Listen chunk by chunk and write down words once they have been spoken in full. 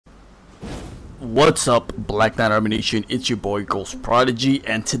What's up, Black Knight Army Nation? It's your boy GhostProdigy,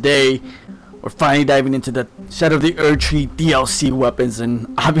 and today we're finally diving into the Shadow of the Erdtree DLC weapons,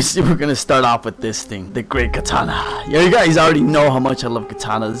 and obviously we're gonna start off with this thing, the Great Katana. Yeah, you guys already know how much I love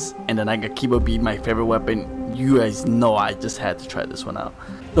katanas, and then I got Kibo being my favorite weapon. You guys know I just had to try this one out.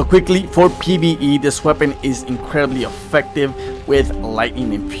 So quickly, for PvE, this weapon is incredibly effective with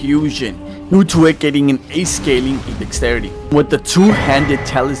lightning infusion. Due to it getting an ace scaling in dexterity. With the two-handed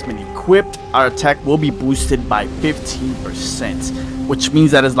talisman equipped, our attack will be boosted by 15%, which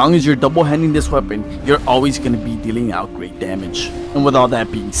means that as long as you're double-handing this weapon, you're always going to be dealing out great damage. And with all that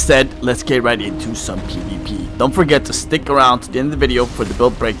being said, let's get right into some PvP. Don't forget to stick around to the end of the video for the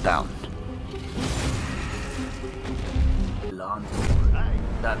build breakdown.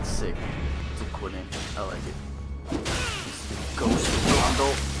 That's sick. It's a cool name. I like it. Ghost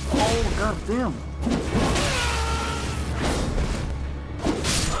Rondo. Oh, god damn.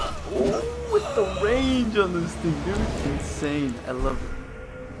 Oh, with the range on this thing, dude. It's insane. I love it.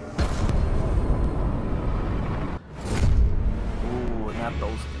 Oh, not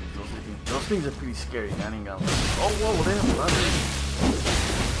those things. Those things are pretty scary. I ain't gonna lie. Oh, whoa, damn.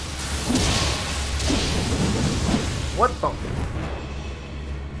 What the?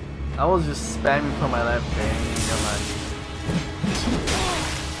 I was just spamming for my life, man.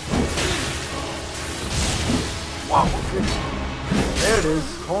 Wow, okay. There it is.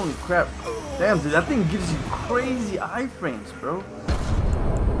 Holy crap. Damn, dude, that thing gives you crazy iframes, bro.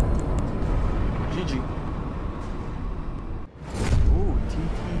 GG. Ooh,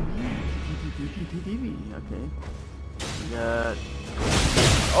 TTV. Okay. We got...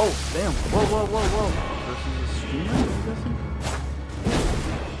 Oh, damn. Whoa. Versus a streamer, I'm guessing?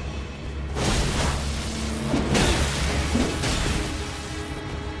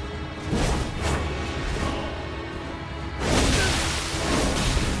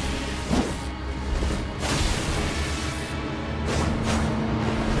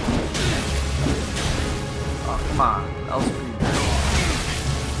 That was pretty bad.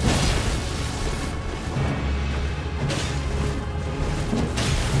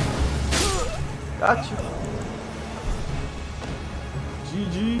 Gotcha.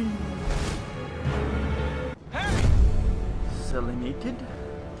 GG. Selenited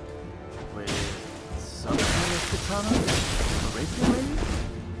with some kind of katana. Rapier maybe?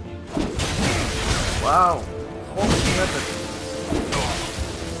 Wow. Holy crap.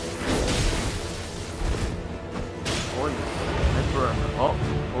 Oh,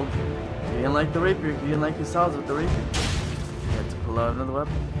 he didn't like the rapier. He didn't like his sounds with the rapier. He had to pull out another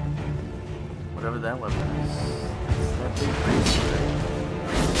weapon. Whatever that weapon is. It's that big rapier, right?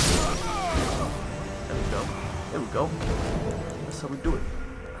 There we go. That's how we do it.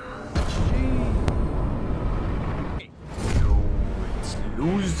 Yo, it's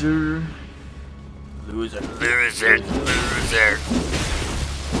loser. Loser.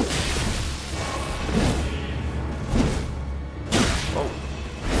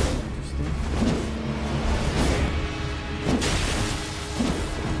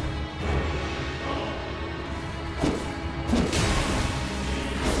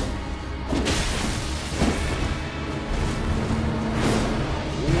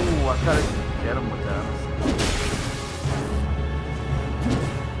 I gotta get him with that.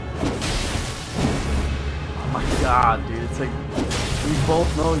 Oh my god, dude, it's like we both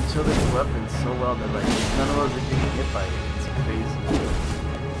know each other's weapons so well that like none of us are getting hit by it. It's crazy.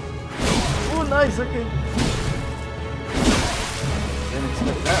 Oh, nice, okay. Didn't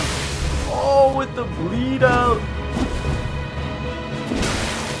expect that. Oh, with the bleed out.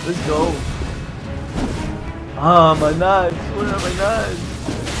 Let's go. Ah, my knives. Where are my knives?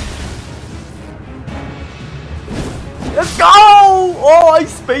 Let's go! Oh, I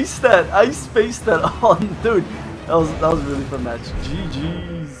spaced that. Oh, dude, that was a really fun match.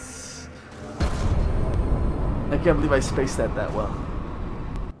 GG's. I can't believe I spaced that well.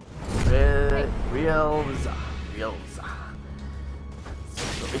 Reals.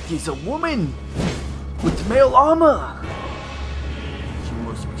 So it is a woman with male armor. She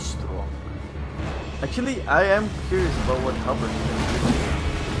must be strong. Actually, I am curious about what Hubbard can do.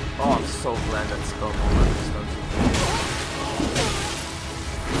 Oh, I'm so glad that skull over this stuff.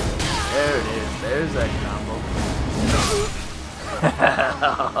 There it is. There's that combo.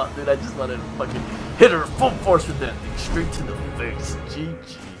 Dude, I just wanted to fucking hit her full force with that thing straight to the face.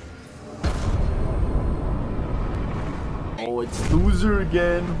 GG. Oh, it's loser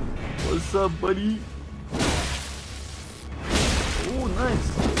again. What's up, buddy? Oh, nice.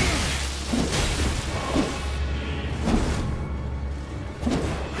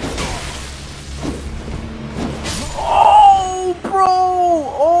 Oh, bro!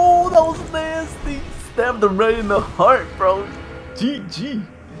 Oh, that was nasty. stabbed him right in the heart, bro. GG.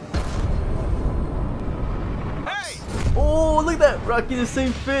 Hey! Oh, look at that. Rocking the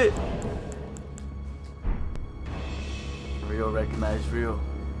same fit. Real, recognize real.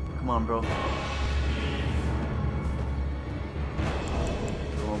 Come on, bro.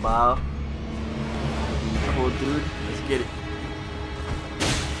 Bow. Cool, dude. Let's get it.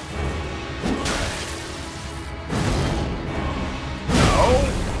 Oh!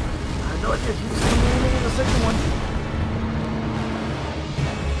 I had no idea if he was going to be in the second one.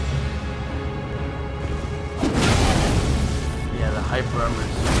 Yeah, the hyper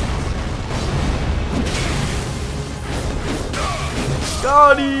armors.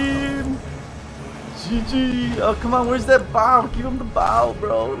 Got him! GG! Oh, come on, where's that bow? Give him the bow,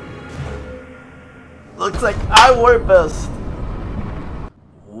 bro. Looks like I wore best.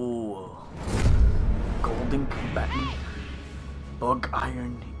 Ooh. Golden combatant. Bug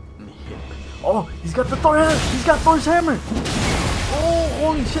iron and hip. Oh, he's got the Thor hammer! He's got Thor's hammer! Oh,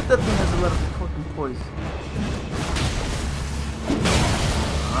 holy shit, that thing has a lot of fucking poise.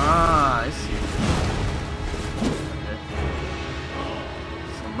 Ah, I see. Okay.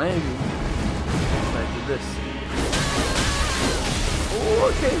 So maybe. Back to this.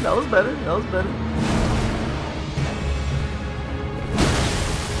 Oh, okay, that was better. That was better.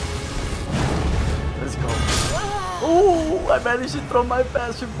 Let's go. Oh, I managed to throw my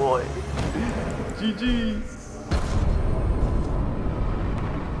faster boy. GG's.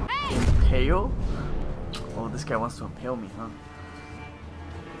 Impale? Oh, this guy wants to impale me, huh?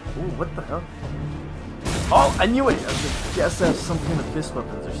 Oh, what the hell? Oh, I knew it! I guess I have some kind of fist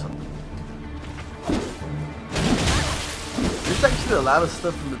weapons or something. There's actually a lot of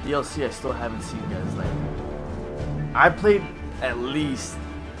stuff from the DLC I still haven't seen, guys. Like, I played at least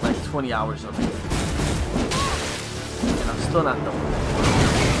like 20 hours of it, and I'm still not done with it.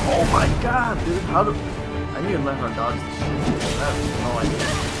 Oh my god, dude! How do I need to learn how to dodge this shit? I have no idea.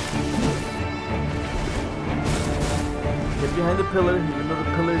 Get behind the pillar, even though the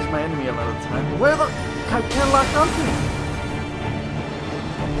pillar is my enemy a lot of the time. Where the? I can't lock onto it.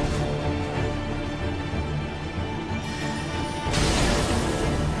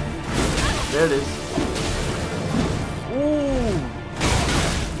 There it is. Ooh.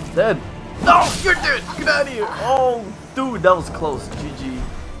 Dead. No, you're dead. Get out of here. Oh, dude, that was close. GG.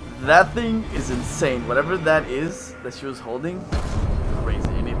 That thing is insane. Whatever that is that she was holding, crazy.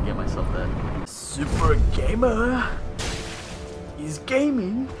 I need to get myself that. Super gamer. He's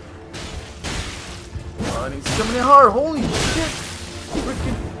gaming. Oh, and he's coming in hard. Holy shit.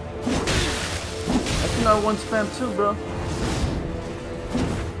 Freaking. I cannot one spam too, bro.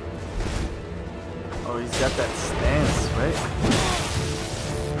 Oh, he's got that stance, right?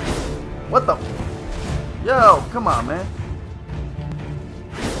 What the? Yo, come on, man.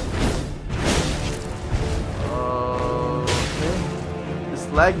 Okay. This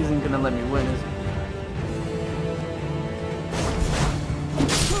lag isn't gonna let me win, is it?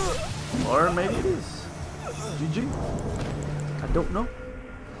 Or maybe it is. GG. I don't know.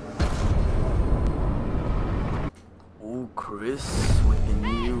 Oh, Chris with the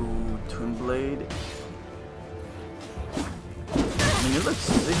new Twin Blade. I mean, it looks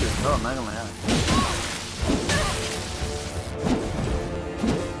sick as hell, I'm not gonna lie.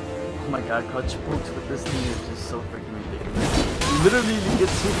 Oh my god, crouch pokes with this thing is just so freaking ridiculous. Literally, you get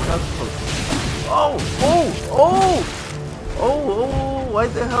 2 crouch pokes. Oh! Oh! Oh! Oh! Oh! Why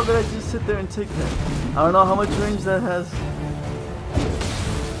the hell did I just sit there and take that? I don't know how much range that has.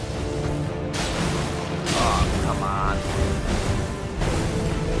 Oh, come on.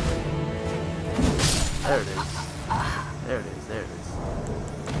 There it is. There it is. There it is.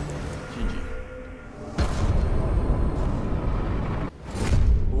 GG.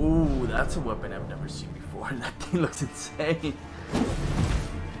 Ooh, that's a weapon I've never seen before. That thing looks insane.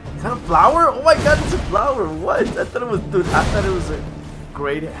 Is that a flower? Oh my god, it's a flower. What? I thought it was, dude, I thought it was a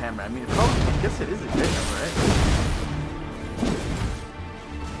Grate hammer. I mean, probably, I guess it is a Grate hammer, right?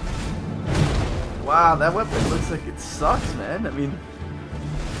 Wow, that weapon looks like it sucks, man. I mean,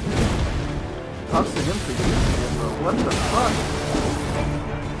 props to him for using it, bro. What the fuck?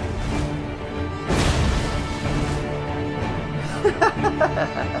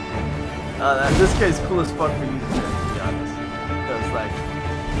 This guy's cool as fuck for using it, to be honest. Because, like,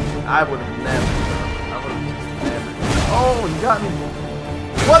 I would have never, I would have just never. Oh, you got me.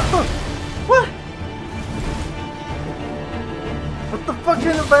 What the? What? What the fuck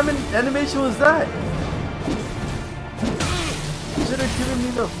kind of animation was that? You should have given me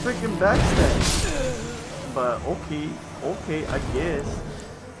the freaking backstab. But okay, okay, I guess.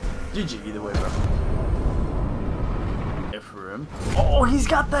 GG either way, bro. Oh, he's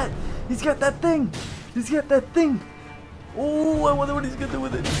got that! He's got that thing! He's got that thing. Oh, I wonder what he's gonna do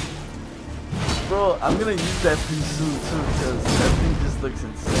with it. Bro, I'm gonna use that pretty soon too, because that thing just looks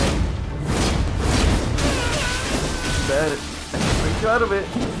insane. Bad. I can break you out of it.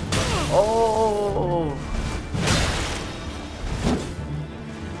 Oh.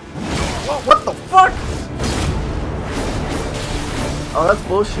 What the fuck? Oh, that's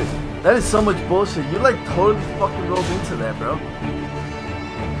bullshit. That is so much bullshit. You like totally fucking rolled into that, bro.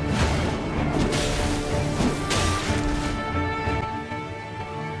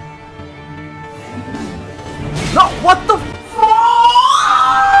 No, what the fuck?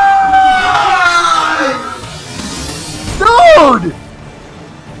 Dude!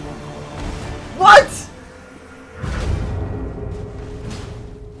 What?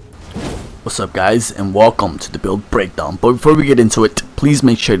 What's up, guys, and welcome to the build breakdown. But before we get into it, please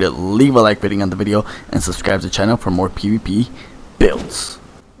make sure to leave a like rating on the video and subscribe to the channel for more PvP builds.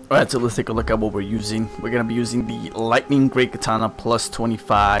 Alright, so let's take a look at what we're using. We're going to be using the Lightning Great Katana plus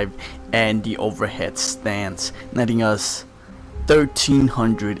 25 and the overhead stance, netting us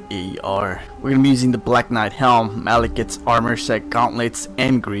 1300 AR. We're going to be using the Black Knight Helm, Maliket's armor set, gauntlets,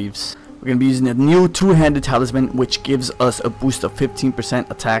 and greaves. We're going to be using a new two-handed talisman, which gives us a boost of 15%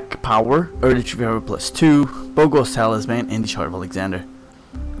 attack power, Earth Retriever plus 2, Bogo's talisman, and the Shard of Alexander.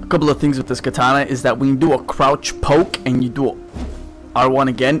 A couple of things with this katana is that when you do a crouch poke and you do R1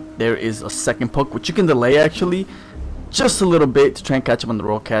 again, there is a second poke, which you can delay actually just a little bit to try and catch him on the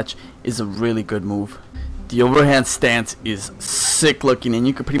roll catch. Is a really good move. The overhand stance is sick looking, and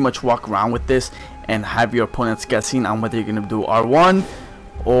you can pretty much walk around with this and have your opponents guessing on whether you're going to do R1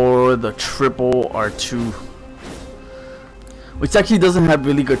 or the triple R2, which actually doesn't have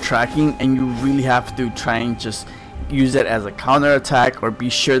really good tracking, and you really have to try and just use it as a counter attack or be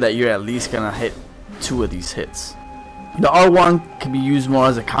sure that you're at least going to hit 2 of these hits. The R1 can be used more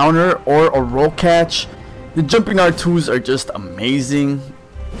as a counter or a roll catch. The jumping R2s are just amazing.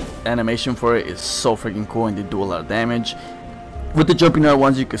 Animation for it is so freaking cool, and they do a lot of damage. With the jumping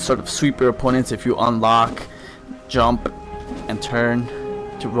R1s, you can sort of sweep your opponents if you unlock, jump, and turn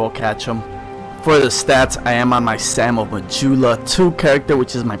to roll catch them. For the stats, I am on my Sam of Majula 2 character,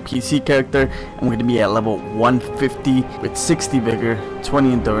 which is my PC character. I'm going to be at level 150 with 60 vigor,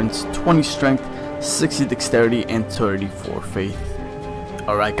 20 endurance, 20 strength, 60 dexterity, and 34 faith.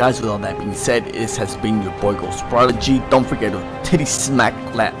 Alright guys, with all that being said, this has been your boy GhostProdigy. Don't forget to titty smack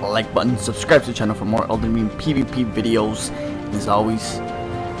that like button, subscribe to the channel for more Elden Ring PvP videos, and as always,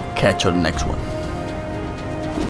 catch you on the next one.